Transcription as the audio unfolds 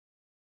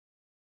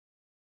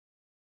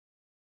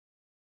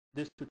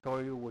This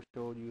tutorial will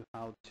show you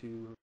how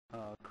to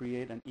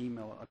create an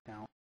email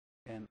account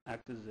and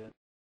access it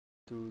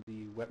through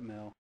the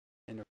webmail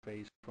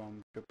interface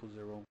from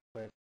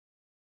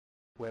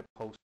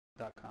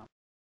 000webhost.com.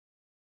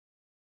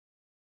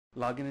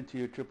 Log into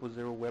your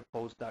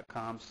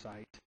 000webhost.com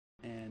site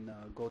and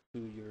go to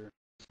your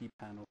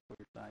cPanel for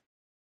your site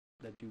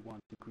that you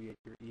want to create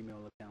your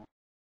email account.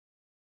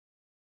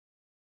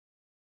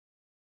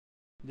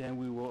 Then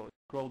we will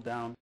scroll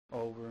down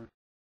over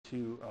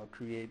to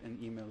create an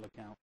email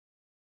account.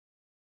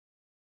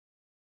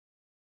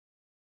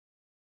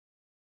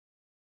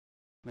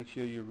 Make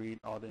sure you read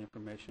all the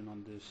information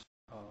on this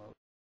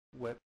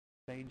web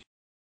page.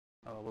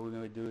 What we're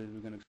going to do is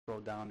we're going to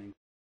scroll down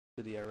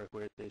to the area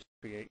where it says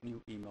create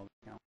new email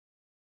account.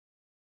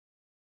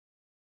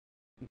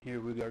 And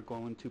here we are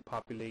going to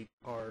populate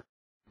our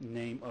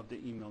name of the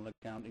email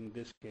account. In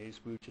this case,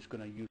 we're just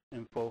going to use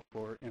info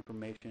for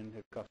information.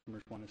 If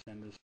customers want to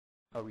send us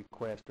a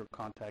request or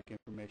contact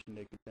information,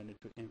 they can send it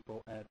to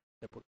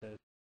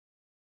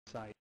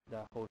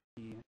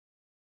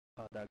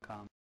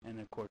info@site.hostkey.com. And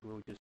of course,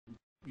 we'll just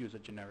use a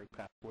generic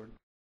password.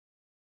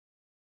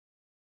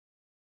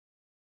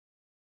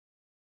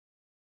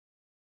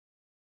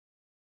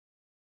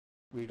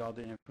 Read all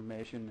the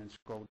information and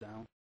scroll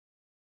down.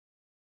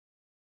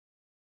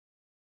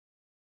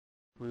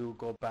 We will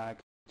go back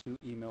to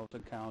emails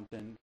account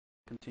and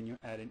continue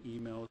adding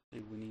emails.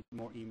 If we need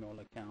more email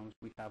accounts,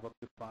 we have up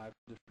to 5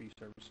 the free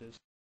services.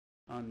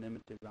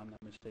 Unlimited, if I'm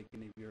not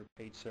mistaken, if you're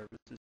paid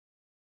services.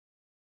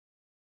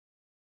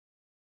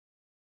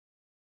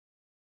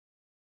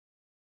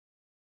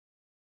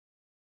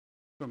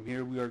 From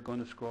here, we are going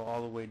to scroll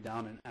all the way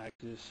down and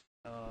access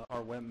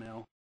our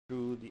webmail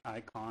through the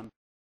icon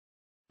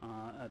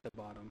at the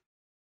bottom.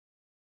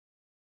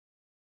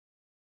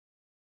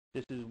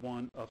 This is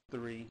one of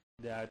 3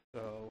 that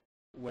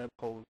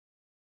webhost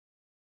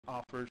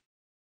offers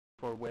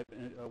for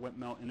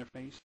webmail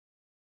interface.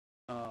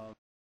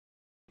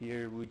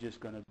 Here we're just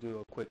going to do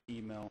a quick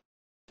email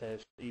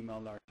test,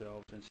 email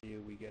ourselves and see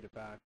if we get it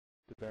back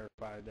to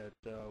verify that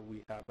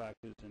we have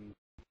access and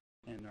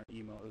our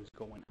email is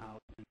going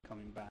out and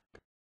coming back.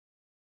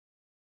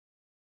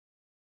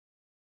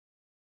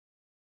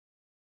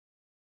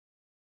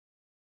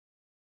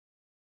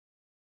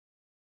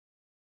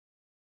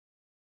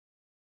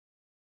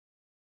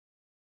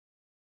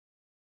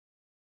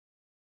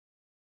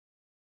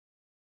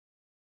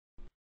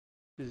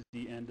 This is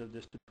the end of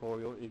this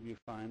tutorial. If you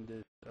find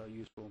this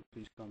useful,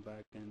 please come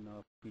back in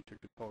future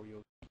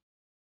tutorials.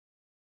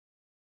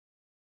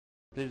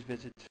 Please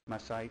visit my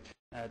site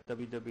at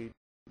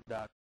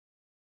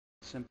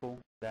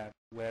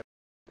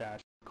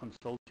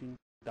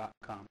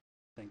www.simple-web-consulting.com.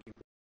 Thank you.